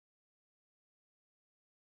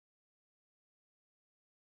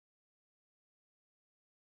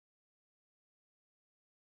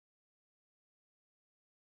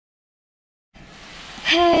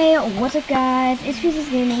Hey, what's up guys? It's Pieces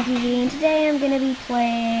Gaming TV, and today I'm gonna be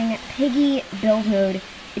playing Piggy build mode.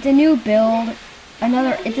 It's a new build.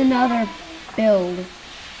 It's another build.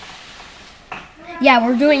 Yeah,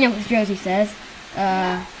 we're doing it with Josie says.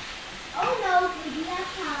 Oh no, Piggy, that's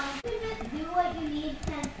how. You just do what you need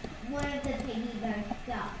since one of the piggies are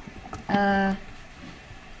stuck.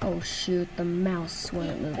 Oh shoot, the mouse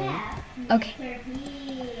wasn't moving. Okay. Mr.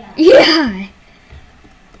 P. Yeah!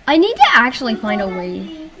 I need to actually find a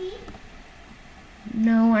way.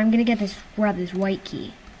 No, I'm gonna grab this white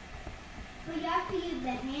key. But you have to use the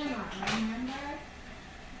hammer, remember?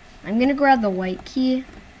 I'm gonna grab the white key.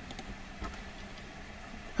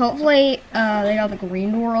 Hopefully, they got the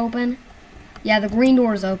green door open. Yeah, the green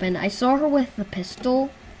door is open. I saw her with the pistol.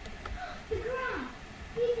 The grass!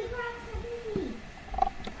 Use the grass for Piggy.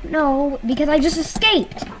 No, because I just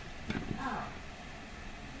escaped. Oh.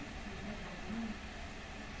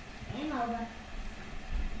 Game over.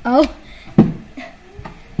 Oh.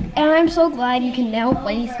 And I'm so glad you can now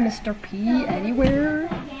place Mr. P anywhere.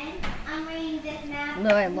 Again, I'm reading this map. No,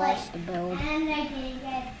 I lost the build. And I didn't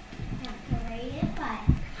get separated, but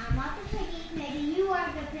I'm not the piggy. Maybe you are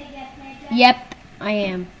the piggy. Yep, I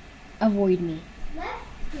am. Avoid me. Let's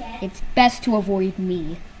get. It's best to avoid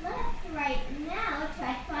me. Let's right now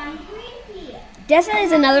try to find green key. Dessa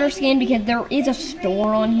is another skin because there is a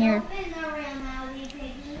store on here. Open the real Maui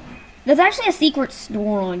piggy. There's actually a secret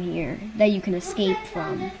store on here that you can escape Okay, so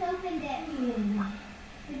from. just opened it.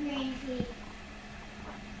 The green key.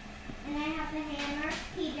 And I have the hammer.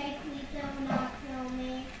 TJ, please do not kill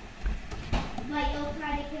me. But you'll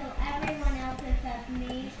try to kill everyone else except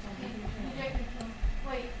me.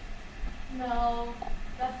 Wait, no,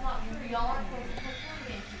 that's not true. Y'all aren't supposed to play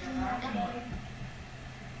against each other, are you?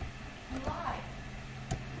 You lied.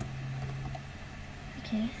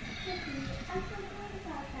 Okay. I forgot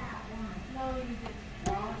about that one. No, you didn't.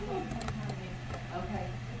 Y'all aren't supposed to play against each other. Okay.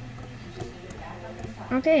 You just did it back up this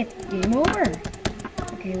time. Okay, game over.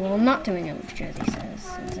 Okay, well, I'm not doing it with Josie says,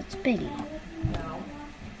 since it's Piggy. No.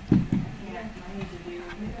 Yeah, I need to do.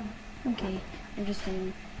 Okay,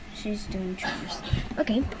 she's doing chores.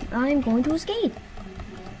 Okay, I'm going to escape.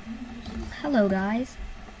 Hello, guys.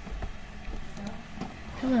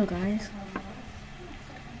 Hello, guys.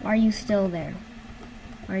 Are you still there?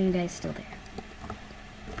 Are you guys still there?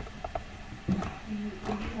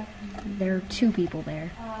 There are two people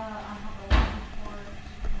there. I have a lot of report,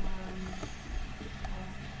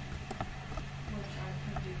 which I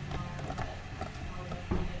could do tomorrow, but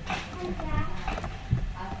I'm back.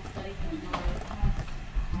 I have to study for tomorrow's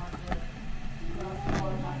test.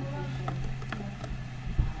 I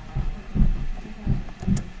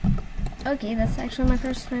have the Okay, that's actually my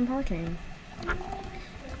first time parking. That's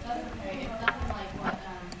okay. It's nothing like what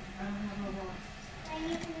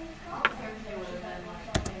Thursday would have been like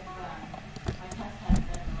if my test had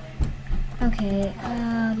been delayed. Okay,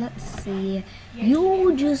 let's see.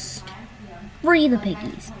 You just free the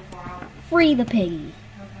piggies. Free the piggy.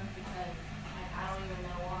 Because I don't even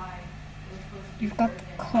know why it was supposed to be You've got the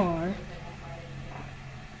car.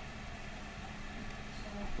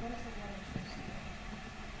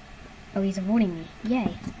 Oh, he's avoiding me.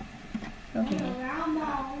 Yay. Okay.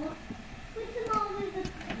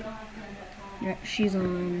 Yeah, she's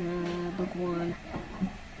on book one.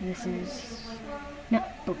 This is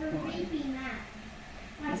not book one.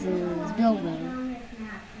 This is build mode.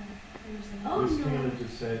 Miss Taylor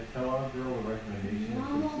just said, tell our girl the recommendation.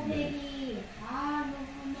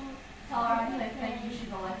 Tell her I say thank you, she's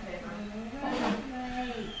a lifesaver.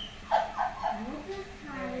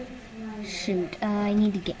 Shoot, I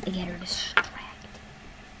need to get her distracted.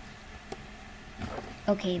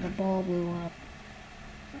 Okay, the ball blew up.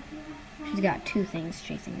 She's got two things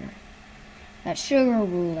chasing her. That sugar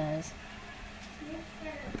roulette.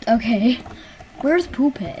 Okay, where's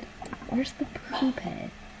Poophead? Where's the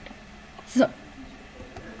Poophead? So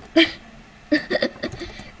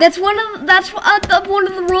that's one of the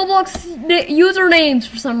Roblox usernames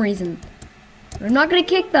for some reason. I'm not gonna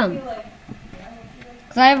kick them.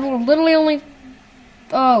 Because I have literally only...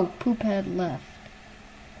 Oh, Poophead left.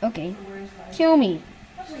 Okay. Kill me.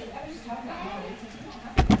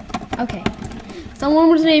 Okay. Someone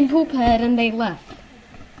was named Poophead and they left.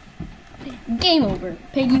 Game over.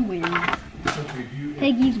 Piggy wins.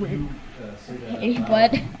 Piggy's win. Hey,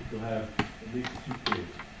 what? You'll have at least 2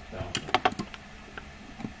 kids down.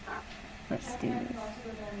 Let's do this.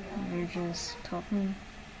 We're just talking.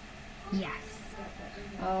 Yes.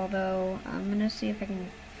 Although, I'm gonna see if I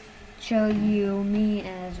can show you me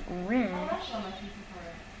as Rash.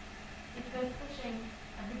 If it goes pushing,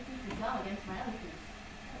 a big piece is done against my other piece.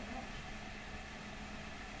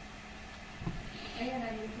 She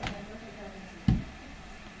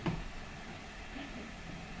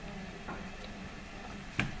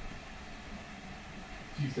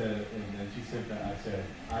said, and then she said that. I said,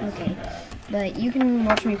 Okay. said that. But you can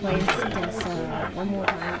watch me play this one more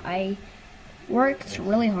time. I worked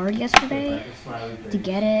really hard yesterday to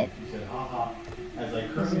get it. She said, ha ha. As I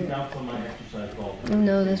currently download my exercise ball. You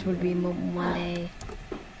know this would be Monday.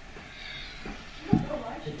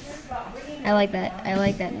 I like that. I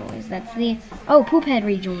like that noise. That's the. Oh, Poophead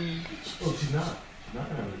rejoined. Oh, she's not. She's not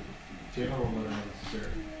gonna have it. J-Lo will let her have it, sure.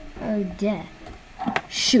 Oh, death.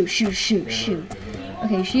 Shoot, shoot, shoot, shoot.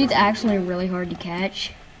 Okay, she's actually really hard to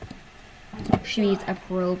catch. She's a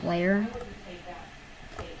pro player.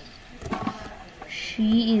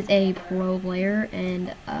 She is a pro player,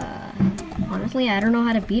 and honestly, I don't know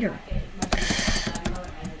how to beat her.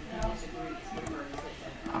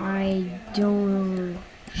 I don't.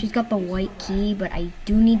 She's got the white key, but I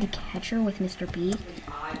do need to catch her with Mr. P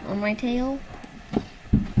on my tail. I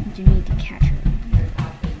do need to catch her.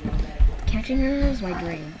 Catching her is my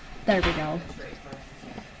dream. There we go.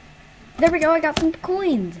 There we go, I got some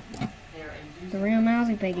coins. The real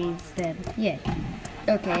mousy Piggy's dead. Yeah.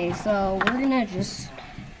 Okay, so we're gonna just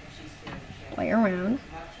play around.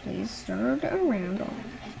 Please start around.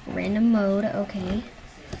 Random mode, okay.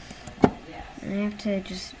 I have to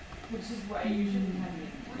just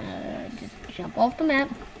jump off the map.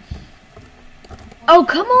 Oh,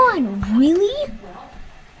 come on! Really?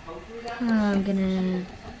 I'm gonna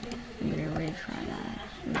retry that.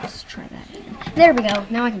 Let's try that again. There we go.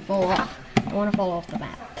 Now I can fall off. I want to fall off the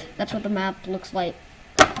map. That's what the map looks like.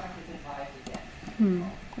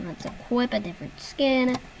 Let's equip a different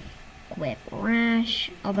skin. Equip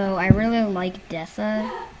Rash. Although I really like Dessa.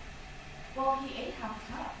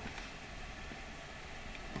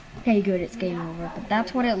 Okay, good. It's game over. But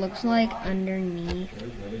that's what it looks like underneath.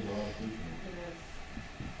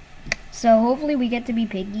 So hopefully we get to be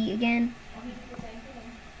Piggy again.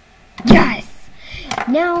 Yes!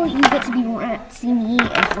 Now you get to be see me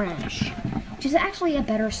as Rash, which is actually a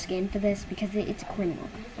better skin for this because it's a criminal,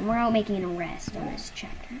 and we're out making an arrest on this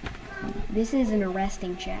chapter. This is an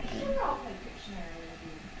arresting chapter.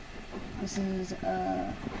 This is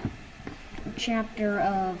a chapter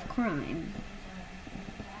of crime.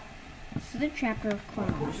 This is a chapter of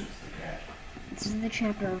crime. This is the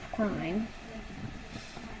chapter of crime.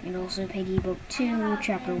 And also Piggy Book 2,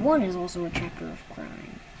 Chapter 1 is also a chapter of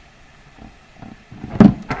crime.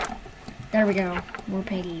 There we go. We're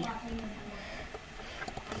Piggy.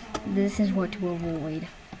 This is what to avoid.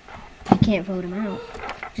 You can't vote him out.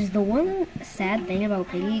 Just the one sad thing about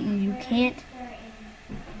Piggy, you can't...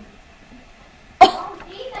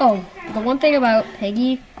 Oh, the one thing about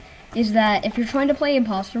Piggy is that if you're trying to play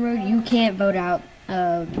imposter mode, you can't vote out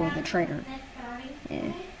the traitor.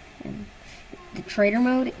 Yeah. And the traitor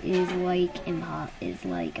mode is like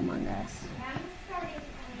Among Us.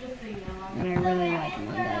 And I really like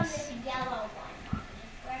Among Us.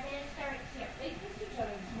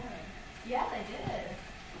 Yeah, they did.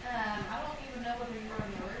 I don't even know whether you were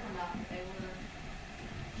in the room or not, but they were.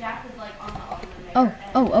 Jack was like on the ottoman there.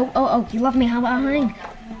 Oh, you left me behind.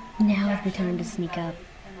 Now is the time to sneak up.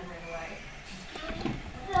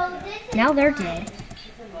 Now they're dead.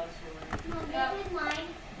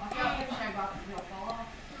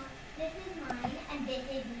 This is mine, and this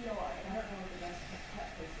is yours.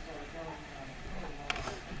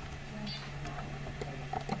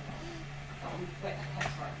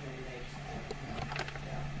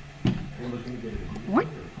 What?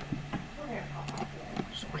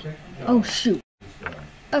 Oh shoot.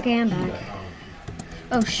 Okay, I'm back.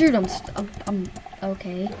 Oh shoot, I'm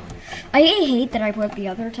okay. I hate that I put the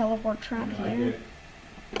other teleport trap here.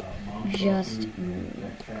 Just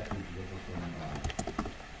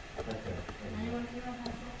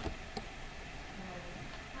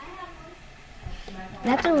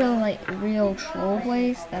that's a real troll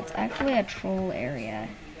place. That's actually a troll area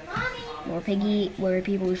where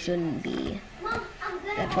people shouldn't be.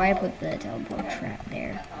 That's why I put the teleport trap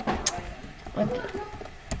there.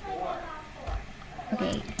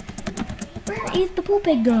 Okay. Where is the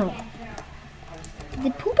poophead girl?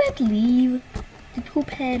 Did poophead leave? Did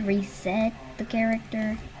poophead reset the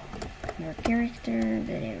character? Your character?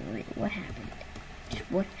 What happened?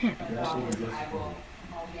 What happened?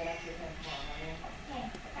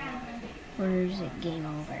 Where's it? Game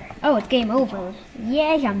over. Oh, it's game over.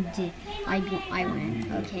 Yay, I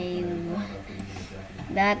win. Okay.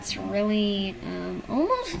 That's really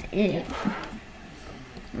almost it.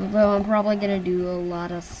 Although I'm probably gonna do a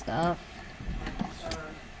lot of stuff.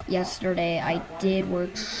 Yesterday I did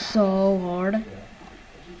work so hard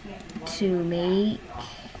to make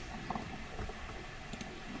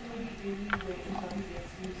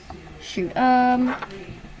Shoot. I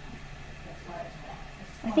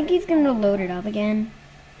think he's gonna load it up again.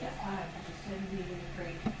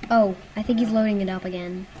 Oh, I think he's loading it up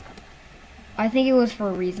again. I think it was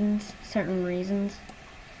for reasons, certain reasons.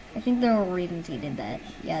 I think there were reasons he did that.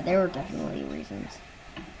 Yeah, there were definitely reasons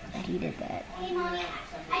that he did that. Hey, Mommy,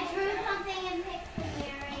 I drew something in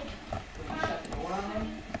Pictionary.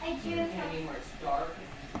 I drew something. Where it's dark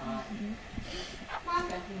and not Mom,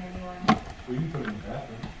 affecting anyone. Well, you put it in the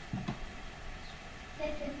bathroom.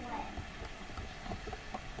 this is what.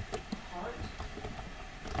 Heart.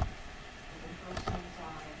 The first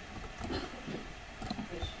inside.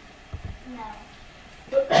 Fish. No.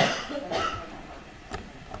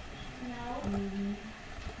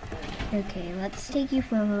 No. Okay, let's take you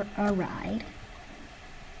for a ride.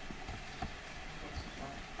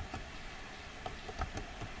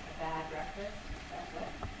 Bad breakfast. Bad what?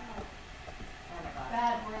 Oh my God.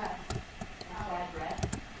 Bad breath. Bad breath.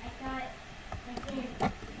 I didn't think it was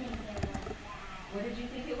that. What did you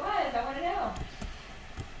think it was? I want to know.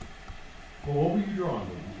 Well, what were you drawing,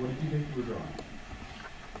 Louise? What did you think you were drawing?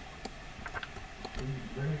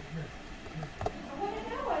 Bring it here. I want to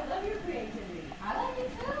know. I love your creativity. I like it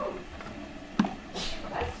too.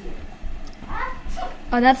 Bless you.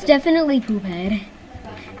 Oh, that's definitely Poophead.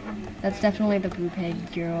 That's definitely the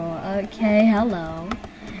Poophead girl. Okay, hello.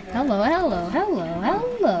 Hello, hello, hello,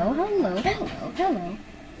 hello, hello, hello, hello.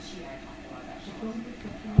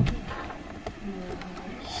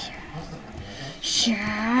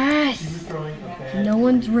 Shush. She was drawing a bad No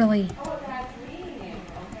one's really. Oh, a bad dream.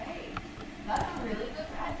 Okay. That's a really good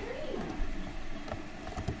bad dream.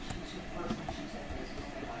 She said this was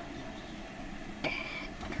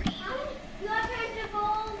Mommy, you are trying to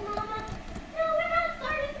bowl, Mama. No, we're not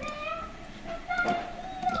starting there.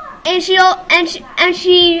 It's not here. And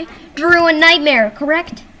she drew a nightmare,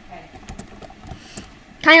 correct?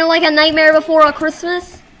 Kind of like a nightmare before a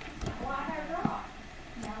Christmas.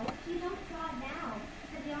 No, you don't draw it now.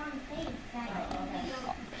 Because you're on the page.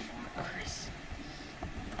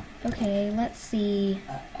 Okay, let's see.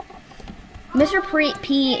 Mr.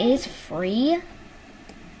 P is free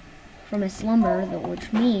from his slumber,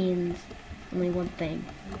 which means only one thing.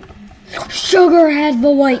 Sugar has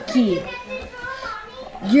the white key.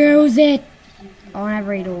 Use it on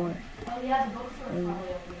every door. Oh, yeah, the bookstore is probably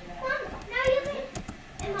open today. Mom, now you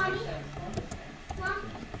can. And Mommy. Mom.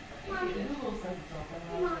 Mommy. Google says it's open.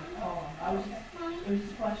 I was like, oh, I was just, Mommy. it was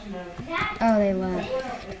just a question of. That's Oh, they left.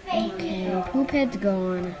 fake. Okay, Poophead's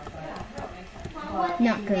gone. Mom, what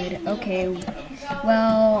Not good. Okay,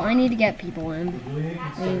 well, I need to get people in.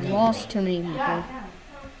 We've lost too many people.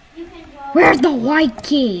 you can draw. Where's the white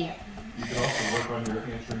key? You can also work on your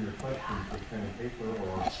answering your questions with pen and paper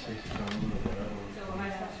or take your phone or whatever.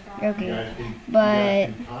 You Okay, guys can, but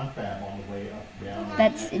you guys can confab on the way up, down.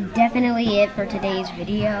 that's definitely it for today's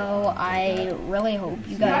video. I really hope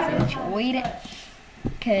you guys enjoyed it,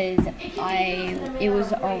 because it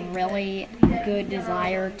was a really good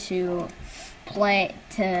desire to play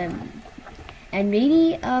and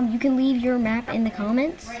maybe you can leave your map in the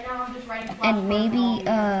comments, Right now I'm just writing and maybe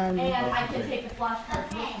and I can take the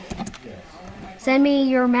flashcards with me. send me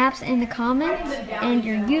your maps in the comments and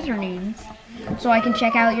your usernames so I can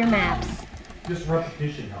check out your maps. Just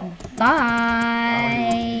repetition helps.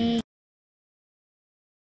 Bye.